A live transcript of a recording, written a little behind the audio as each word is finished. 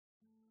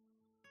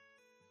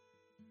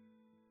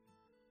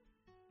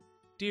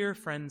Dear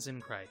friends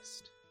in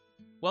Christ,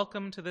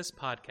 welcome to this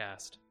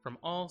podcast from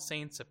All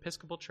Saints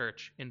Episcopal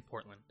Church in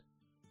Portland.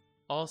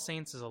 All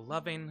Saints is a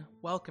loving,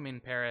 welcoming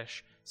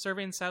parish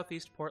serving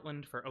Southeast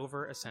Portland for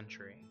over a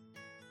century.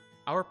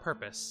 Our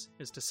purpose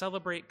is to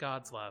celebrate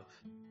God's love,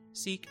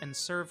 seek and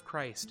serve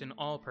Christ in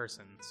all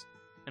persons,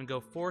 and go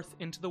forth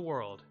into the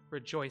world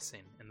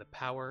rejoicing in the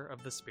power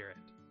of the Spirit.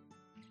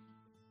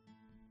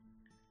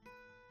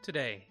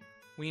 Today,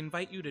 we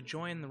invite you to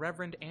join the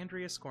Reverend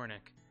Andria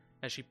Skornik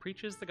as she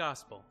preaches the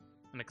gospel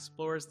and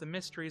explores the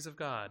mysteries of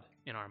God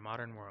in our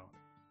modern world.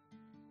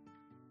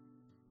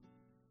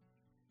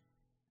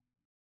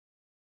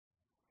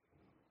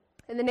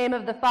 In the name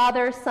of the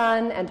Father,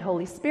 Son, and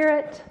Holy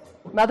Spirit,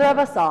 Mother of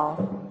us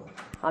all.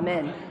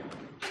 Amen.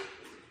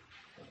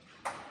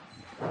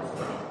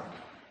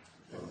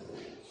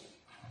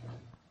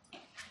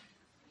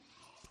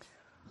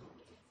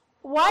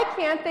 Why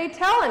can't they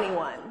tell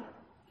anyone?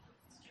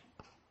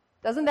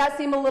 Doesn't that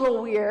seem a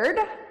little weird?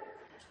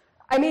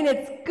 I mean,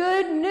 it's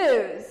good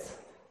news.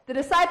 The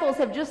disciples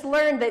have just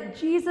learned that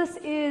Jesus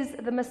is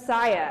the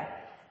Messiah,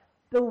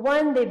 the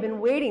one they've been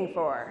waiting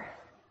for.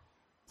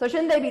 So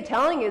shouldn't they be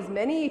telling as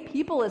many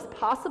people as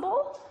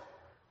possible?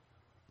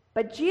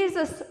 But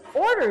Jesus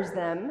orders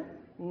them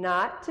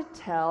not to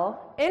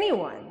tell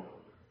anyone.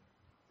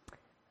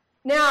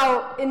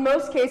 Now, in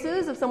most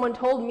cases, if someone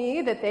told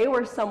me that they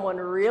were someone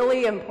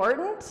really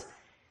important,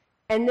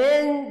 and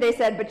then they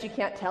said, but you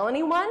can't tell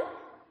anyone,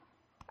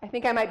 I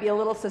think I might be a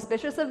little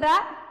suspicious of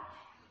that.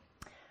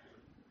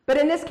 But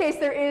in this case,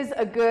 there is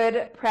a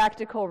good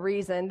practical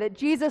reason that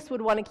Jesus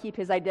would want to keep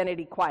his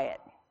identity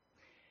quiet.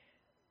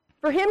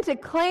 For him to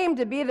claim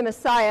to be the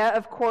Messiah,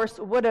 of course,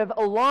 would have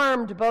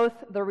alarmed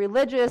both the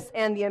religious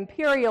and the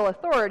imperial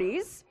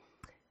authorities.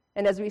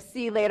 And as we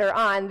see later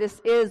on,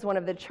 this is one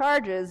of the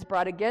charges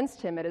brought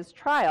against him at his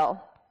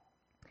trial.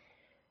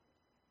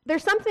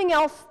 There's something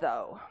else,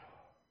 though.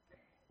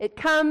 It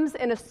comes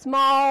in a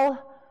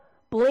small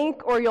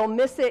blink or you'll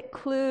miss it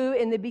clue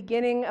in the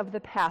beginning of the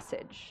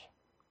passage.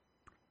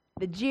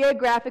 The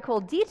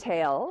geographical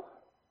detail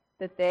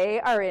that they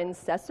are in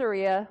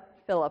Caesarea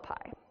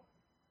Philippi.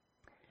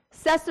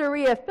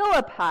 Caesarea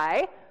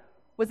Philippi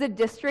was a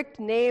district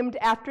named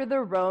after the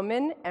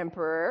Roman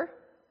Emperor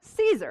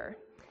Caesar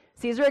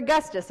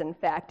Augustus, in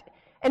fact,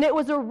 and it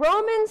was a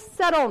Roman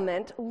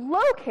settlement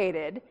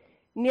located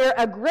near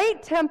a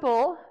great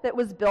temple that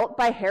was built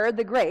by Herod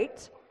the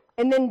Great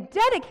and then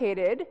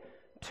dedicated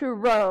to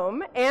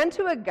Rome and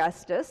to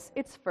Augustus,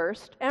 its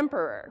first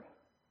emperor.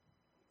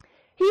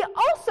 He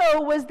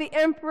also was the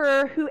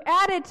emperor who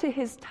added to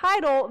his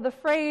title the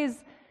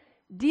phrase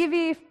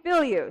Divi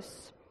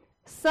Filius,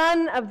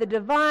 Son of the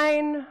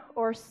Divine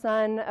or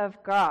Son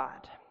of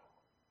God.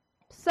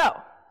 So,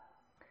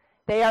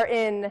 they are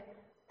in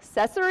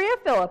Caesarea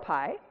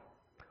Philippi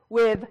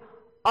with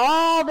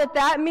all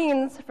that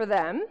means for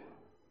them.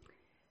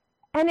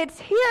 And it's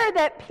here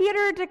that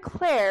Peter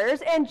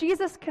declares and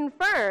Jesus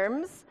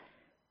confirms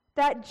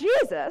that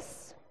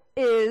Jesus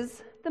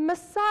is the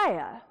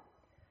Messiah,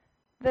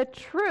 the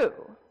true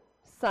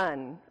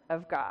Son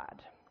of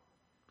God.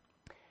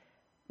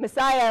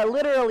 Messiah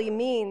literally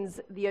means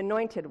the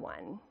anointed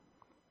one,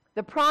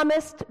 the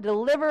promised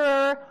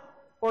deliverer,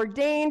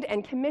 ordained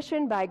and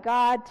commissioned by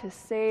God to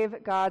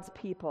save God's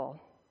people.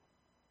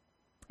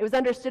 It was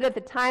understood at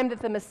the time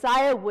that the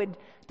Messiah would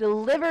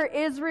deliver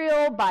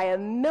Israel by a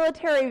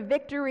military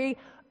victory,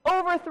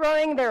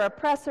 overthrowing their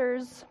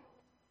oppressors.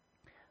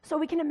 So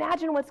we can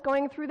imagine what's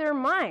going through their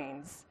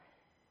minds.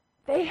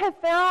 They have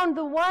found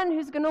the one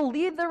who's going to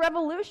lead the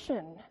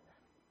revolution,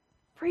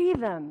 free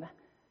them,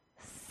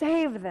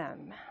 save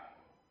them.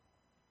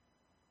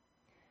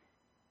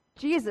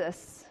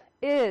 Jesus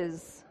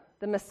is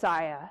the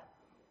Messiah,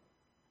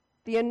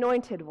 the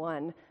anointed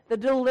one, the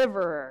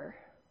deliverer,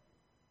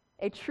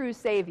 a true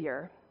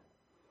Savior.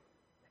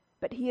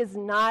 But he is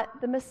not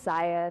the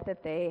Messiah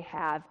that they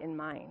have in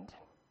mind.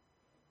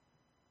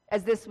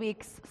 As this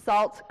week's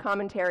SALT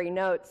commentary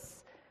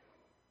notes,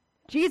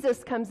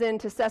 Jesus comes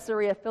into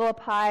Caesarea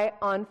Philippi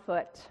on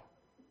foot,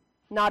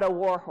 not a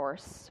war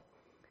horse,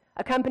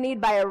 accompanied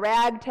by a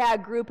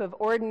ragtag group of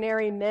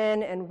ordinary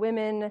men and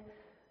women,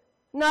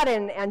 not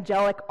an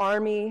angelic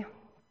army.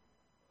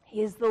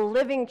 He is the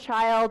living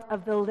child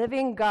of the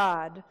living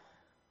God,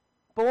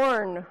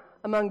 born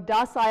among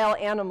docile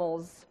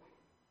animals,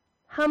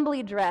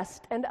 humbly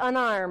dressed and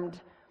unarmed,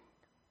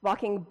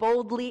 walking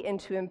boldly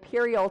into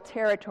imperial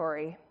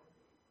territory,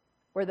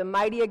 where the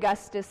mighty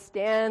Augustus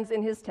stands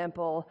in his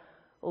temple,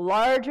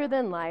 larger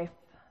than life,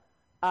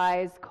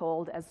 eyes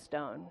cold as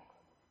stone.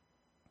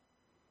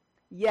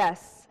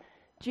 Yes,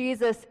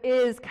 Jesus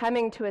is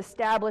coming to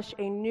establish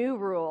a new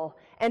rule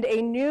and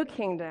a new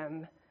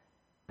kingdom,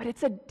 but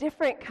it's a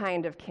different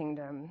kind of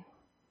kingdom.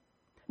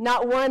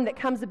 Not one that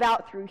comes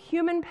about through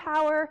human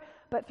power,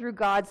 but through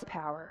God's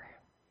power.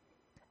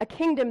 A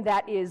kingdom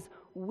that is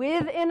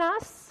within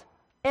us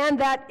and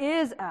that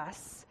is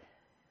us.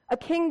 A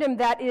kingdom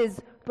that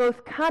is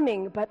both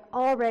coming but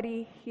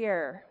already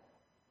here.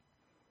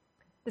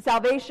 The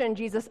salvation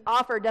Jesus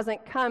offered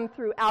doesn't come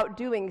through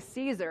outdoing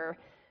Caesar.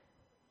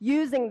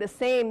 using the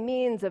same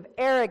means of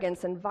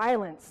arrogance and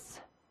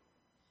violence.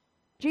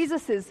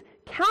 Jesus'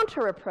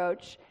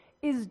 counter-approach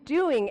is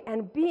doing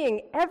and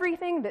being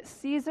everything that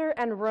Caesar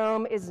and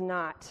Rome is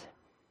not.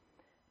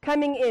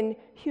 Coming in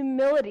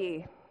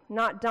humility,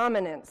 not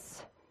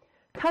dominance.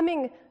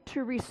 Coming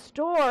to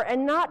restore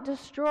and not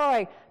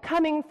destroy.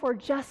 Coming for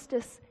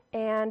justice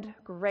and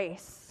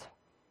grace.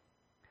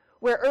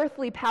 Where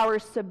earthly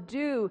powers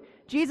subdue,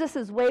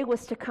 Jesus' way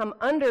was to come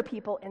under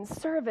people in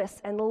service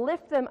and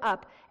lift them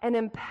up and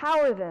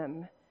empower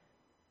them.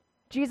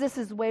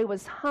 Jesus' way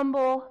was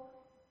humble,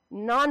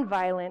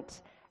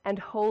 nonviolent, and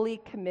wholly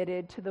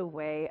committed to the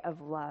way of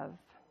love.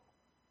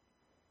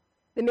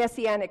 The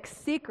messianic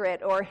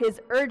secret, or his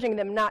urging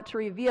them not to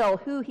reveal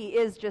who he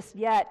is just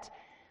yet,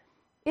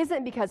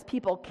 isn't because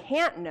people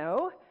can't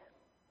know.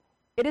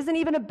 It isn't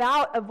even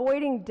about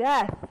avoiding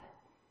death.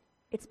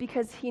 It's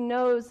because he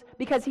knows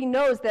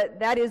that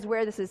that is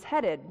where this is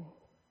headed.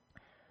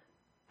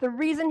 The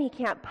reason he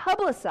can't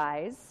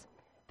publicize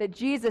that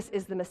Jesus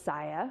is the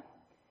Messiah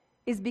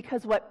is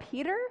because what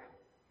Peter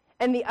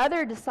and the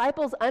other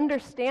disciples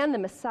understand the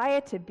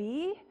Messiah to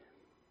be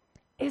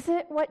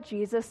isn't what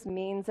Jesus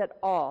means at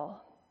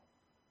all.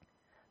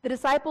 The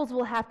disciples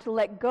will have to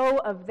let go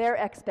of their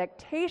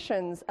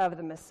expectations of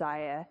the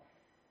Messiah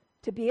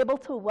to be able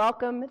to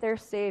welcome their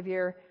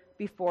Savior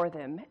before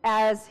them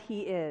as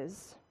he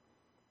is.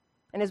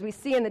 And as we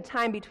see in the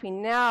time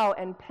between now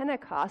and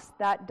Pentecost,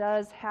 that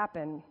does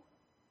happen.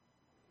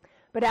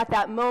 But at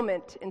that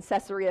moment in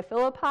Caesarea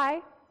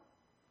Philippi,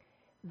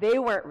 they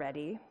weren't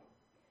ready.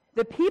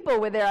 The people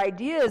with their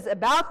ideas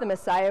about the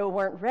Messiah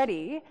weren't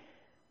ready.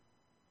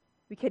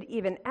 We could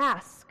even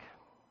ask,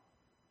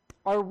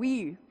 are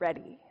we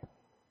ready?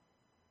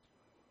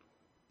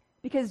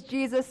 Because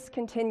Jesus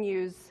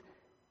continues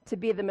to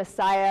be the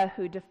Messiah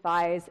who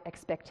defies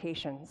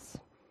expectations.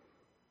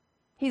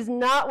 He's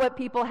not what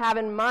people have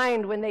in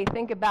mind when they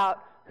think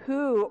about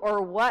who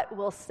or what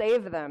will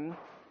save them.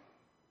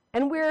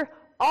 And we're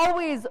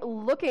always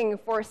looking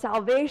for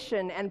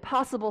salvation and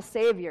possible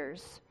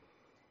saviors,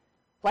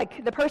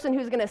 like the person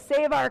who's going to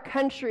save our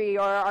country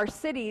or our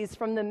cities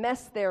from the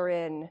mess they're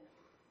in,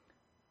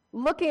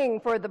 looking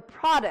for the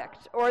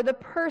product or the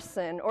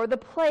person or the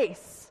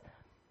place,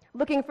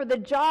 looking for the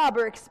job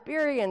or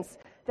experience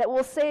that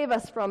will save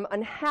us from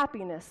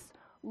unhappiness,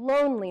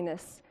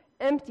 loneliness,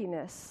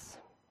 emptiness.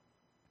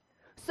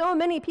 So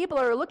many people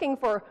are looking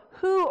for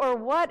who or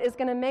what is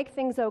going to make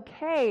things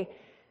okay.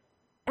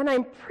 And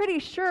I'm pretty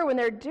sure when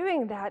they're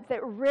doing that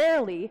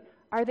rarely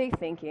are they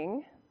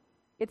thinking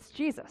it's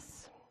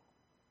Jesus.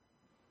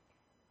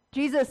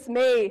 Jesus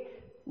may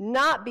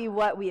not be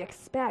what we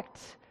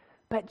expect,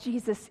 but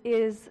Jesus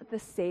is the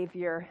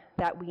Savior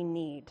that we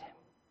need.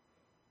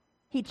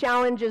 He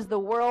challenges the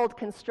world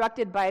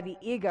constructed by the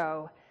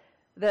ego,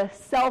 the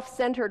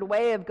self-centered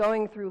way of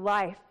going through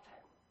life.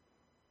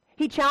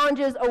 He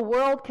challenges a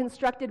world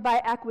constructed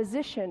by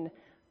acquisition,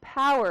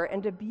 power,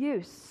 and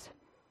abuse.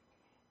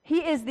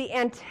 He is the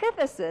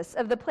antithesis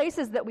of the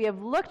places that we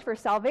have looked for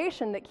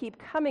salvation that keep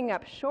coming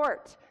up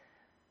short,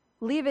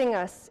 leaving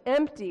us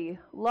empty,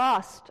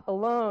 lost,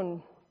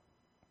 alone.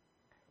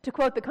 To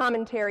quote the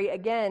commentary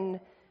again,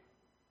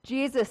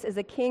 Jesus is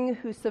a king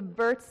who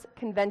subverts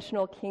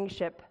conventional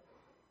kingship,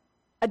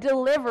 a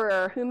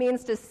deliverer who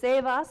means to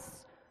save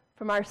us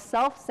from our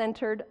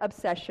self-centered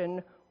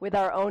obsession with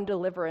our own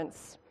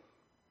deliverance,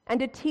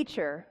 and a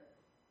teacher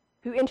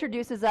who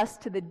introduces us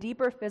to the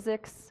deeper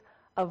physics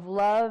of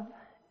love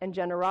and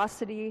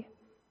generosity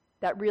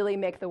that really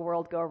make the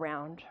world go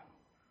round.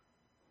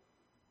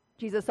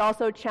 Jesus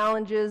also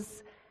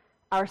challenges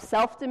our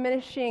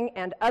self-diminishing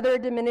and other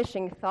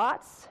diminishing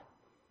thoughts,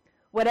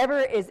 whatever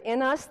is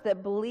in us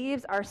that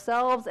believes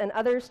ourselves and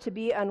others to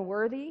be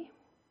unworthy.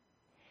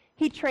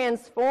 He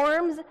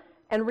transforms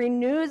and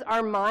renews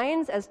our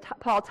minds, as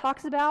Paul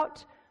talks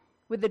about,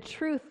 with the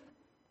truth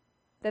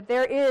that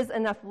there is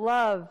enough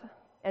love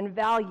and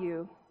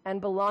value and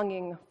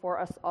belonging for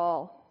us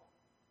all.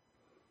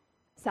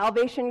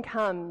 Salvation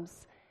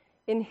comes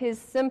in his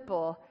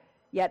simple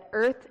yet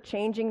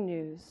earth-changing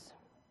news.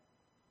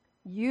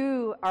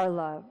 You are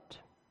loved.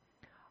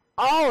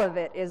 All of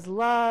it is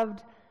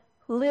loved.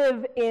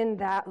 Live in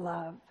that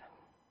love.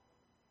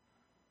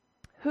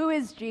 Who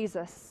is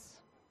Jesus?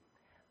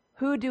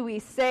 Who do we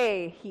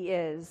say he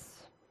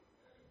is?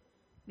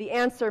 The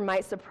answer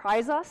might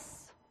surprise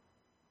us,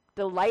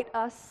 delight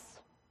us,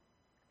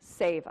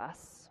 save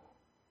us.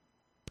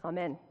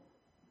 Amen.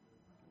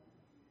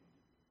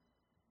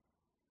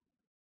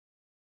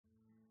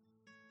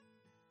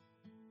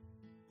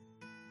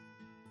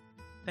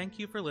 Thank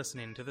you for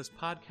listening to this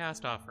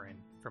podcast offering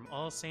from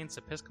All Saints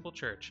Episcopal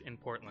Church in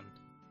Portland.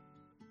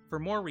 For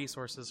more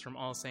resources from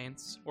All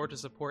Saints, or to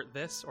support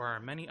this or our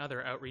many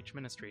other outreach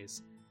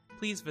ministries,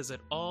 please visit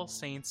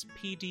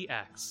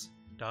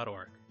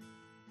allsaintspdx.org.